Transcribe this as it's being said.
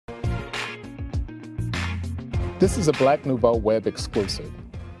This is a Black Nouveau web exclusive.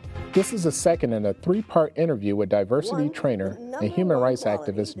 This is a second in a three-part interview with diversity trainer and human rights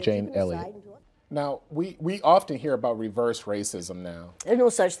activist Jane Elliott. Now, we often hear about reverse racism now. There's no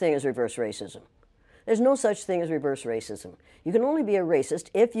such thing as reverse racism. There's no such thing as reverse racism. You can only be a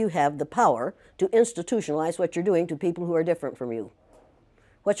racist if you have the power to institutionalize what you're doing to people who are different from you.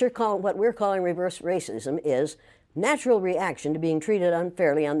 What we're calling reverse racism is natural reaction to being treated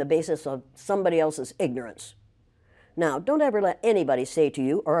unfairly on the basis of somebody else's ignorance. Now, don't ever let anybody say to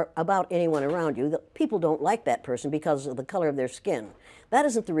you or about anyone around you that people don't like that person because of the color of their skin. That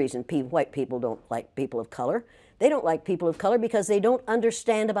isn't the reason white people don't like people of color. They don't like people of color because they don't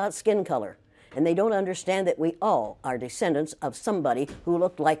understand about skin color. And they don't understand that we all are descendants of somebody who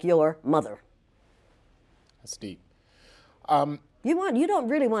looked like your mother. That's deep. You don't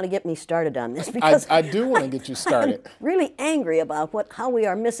really want to get me started on this because I do want to get you started. I'm really angry about how we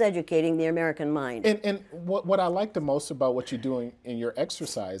are miseducating the American mind. And what I like the most about what you're doing in your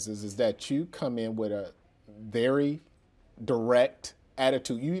exercises is that you come in with a very direct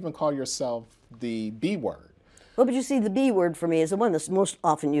attitude. You even call yourself the B word. Well, but you see, the B word for me is the one that's most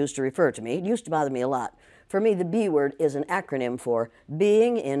often used to refer to me. It used to bother me a lot. For me, the B word is an acronym for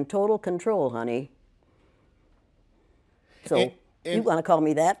being in total control, honey. So you want to call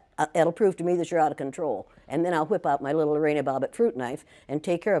me that? It'll prove to me that you're out of control. And then I'll whip out my little Lorena Bobbitt fruit knife and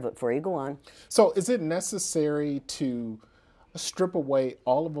take care of it for you. Go on. So is it necessary to strip away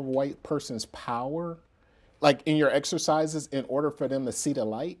all of a white person's power, like in your exercises, in order for them to see the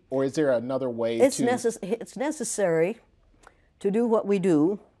light? Or is there another way It's necessary to do what we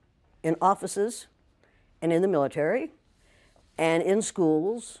do in offices and in the military and in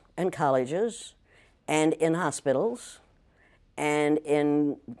schools and colleges and in hospitals and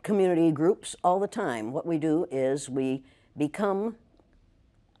in community groups all the time. What we do is we become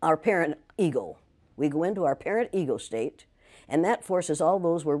our parent ego. We go into our parent ego state, and that forces all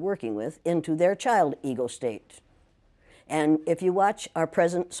those we're working with into their child ego state. And if you watch our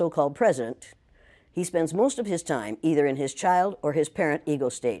present so-called president, he spends most of his time either in his child or his parent ego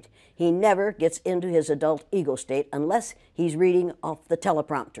state. He never gets into his adult ego state unless he's reading off the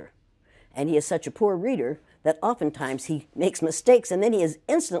teleprompter. And he is such a poor reader that oftentimes he makes mistakes, and then he is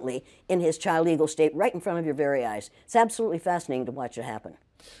instantly in his child ego state right in front of your very eyes. It's absolutely fascinating to watch it happen.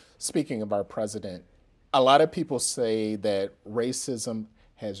 Speaking of our president, a lot of people say that racism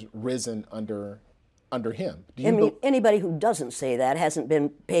has risen under him. Anybody who doesn't say that hasn't been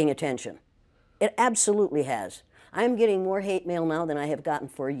paying attention. It absolutely has. I'm getting more hate mail now than I have gotten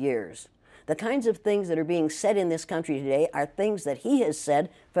for years. The kinds of things that are being said in this country today are things that he has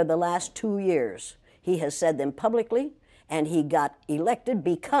said for the last 2 years. He has said them publicly, and he got elected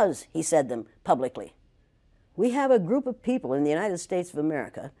because he said them publicly. We have a group of people in the United States of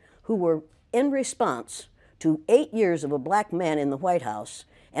America who were in response to 8 years of a black man in the White House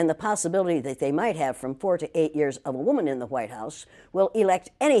and the possibility that they might have from 4 to 8 years of a woman in the White House, will elect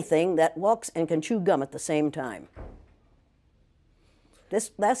anything that walks and can chew gum at the same time.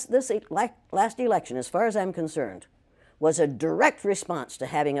 This last election, as far as I'm concerned, was a direct response to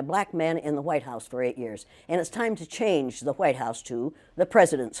having a black man in the White House for 8 years. And it's time to change the White House to the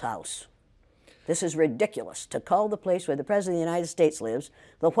President's house. This is ridiculous, to call the place where the President of the United States lives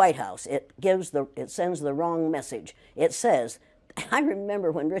the White House. It sends the wrong message. It says, I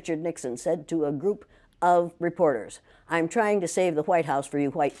remember when Richard Nixon said to a group of reporters, I'm trying to save the White House for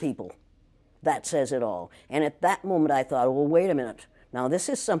you white people. That says it all. And at that moment I thought, well, wait a minute. Now this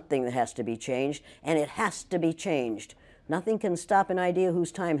is something that has to be changed, and it has to be changed. Nothing can stop an idea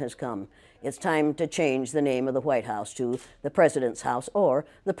whose time has come. It's time to change the name of the White House to the President's house or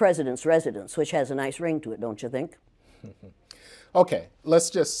the President's residence, which has a nice ring to it, don't you think? Okay, let's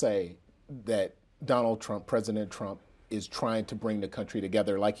just say that Donald Trump, President Trump, is trying to bring the country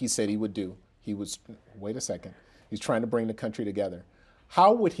together like he said he would do. Wait a second, he's trying to bring the country together.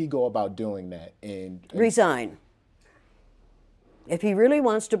 How would he go about doing that? Resign. If he really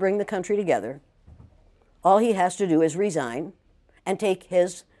wants to bring the country together, all he has to do is resign and take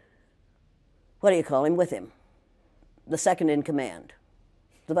his, with him? The second in command,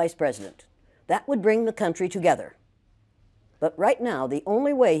 the vice president. That would bring the country together. But right now, the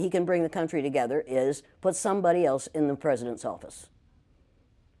only way he can bring the country together is put somebody else in the president's office.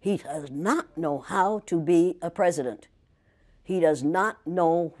 He does not know how to be a president. He does not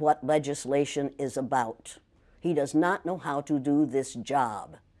know what legislation is about. He does not know how to do this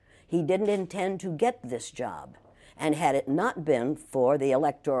job. He didn't intend to get this job. And had it not been for the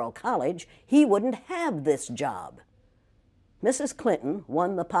Electoral College, he wouldn't have this job. Mrs. Clinton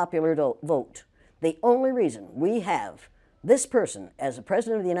won the popular vote. The only reason we have this person, as the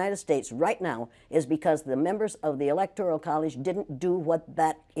President of the United States right now, is because the members of the Electoral College didn't do what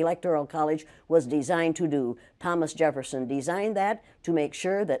that Electoral College was designed to do. Thomas Jefferson designed that to make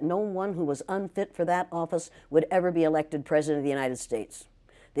sure that no one who was unfit for that office would ever be elected President of the United States.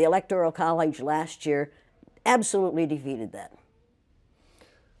 The Electoral College last year absolutely defeated that.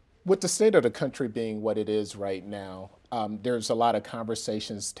 With the state of the country being what it is right now, there's a lot of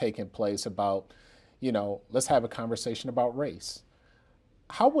conversations taking place about, let's have a conversation about race.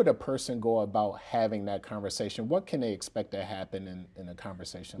 How would a person go about having that conversation? What can they expect to happen in a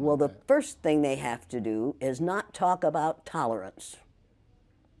conversation Well, like the that? first thing they have to do is not talk about tolerance.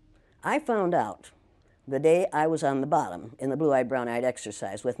 I found out the day I was on the bottom in the blue-eyed, brown-eyed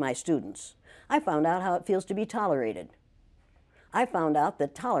exercise with my students, I found out how it feels to be tolerated. I found out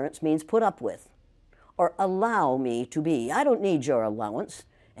that tolerance means put up with or allow me to be. I don't need your allowance,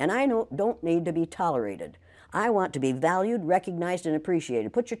 and I don't need to be tolerated. I want to be valued, recognized, and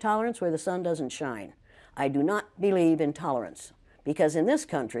appreciated. Put your tolerance where the sun doesn't shine. I do not believe in tolerance because in this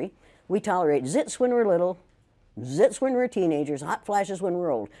country, we tolerate zits when we're little, zits when we're teenagers, hot flashes when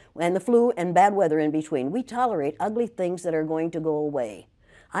we're old, and the flu and bad weather in between. We tolerate ugly things that are going to go away.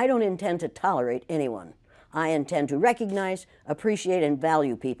 I don't intend to tolerate anyone. I intend to recognize, appreciate, and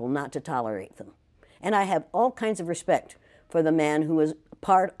value people, not to tolerate them. And I have all kinds of respect for the man who is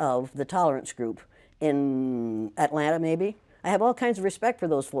part of the tolerance group in Atlanta, maybe. I have all kinds of respect for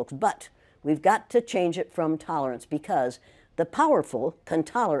those folks, but we've got to change it from tolerance because the powerful can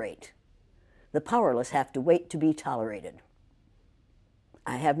tolerate. The powerless have to wait to be tolerated.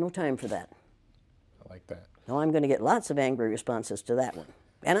 I have no time for that. I like that. No, I'm going to get lots of angry responses to that one.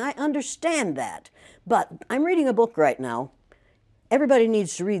 And I understand that. But I'm reading a book right now. Everybody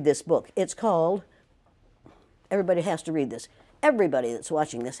needs to read this book. It's called, everybody has to read this. Everybody that's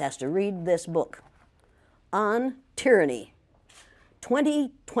watching this has to read this book on tyranny.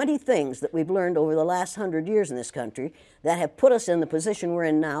 20 things that we've learned over the last 100 years in this country that have put us in the position we're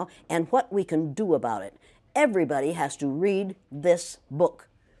in now and what we can do about it. Everybody has to read this book.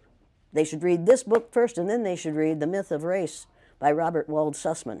 They should read this book first, and then they should read The Myth of Race by Robert Wald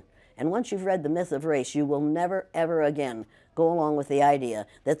Sussman. And once you've read The Myth of Race, you will never, ever again go along with the idea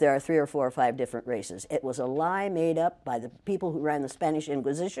that there are 3 or 4 or 5 different races. It was a lie made up by the people who ran the Spanish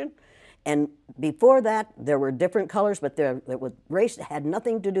Inquisition. And before that, there were different colors, but race had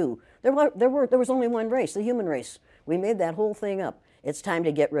nothing to do. There was only one race, the human race. We made that whole thing up. It's time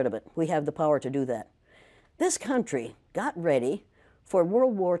to get rid of it. We have the power to do that. This country got ready for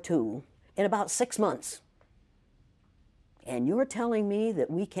World War II in about 6 months. And you're telling me that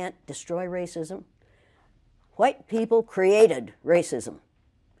we can't destroy racism? White people created racism.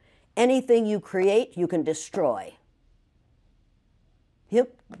 Anything you create, you can destroy.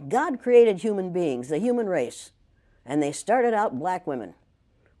 God created human beings, the human race, and they started out black women.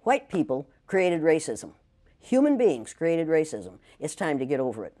 White people created racism. Human beings created racism. It's time to get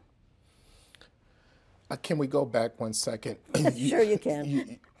over it. Can we go back 1 second? Sure you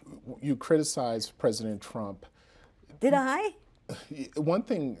can. You criticized President Trump. Did I? One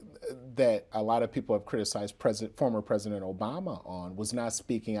thing that a lot of people have criticized former President Obama on was not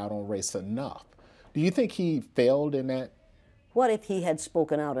speaking out on race enough. Do you think he failed in that? What if he had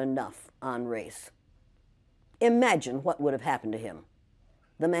spoken out enough on race? Imagine what would have happened to him.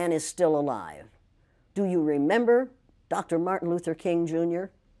 The man is still alive. Do you remember Dr. Martin Luther King Jr.?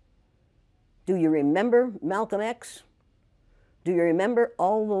 Do you remember Malcolm X? Do you remember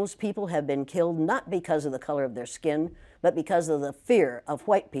all those people have been killed not because of the color of their skin, but because of the fear of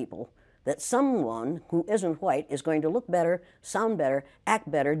white people that someone who isn't white is going to look better, sound better,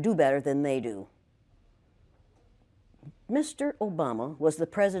 act better, do better than they do? Mr. Obama was the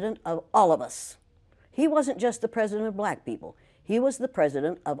president of all of us. He wasn't just the president of black people. He was the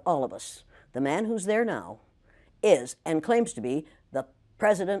president of all of us. The man who's there now is and claims to be the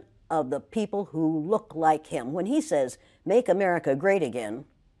president of the people who look like him. When he says, "Make America great again,"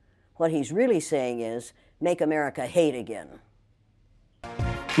 what he's really saying is, "Make America hate again."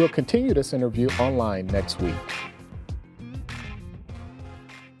 We'll continue this interview online next week.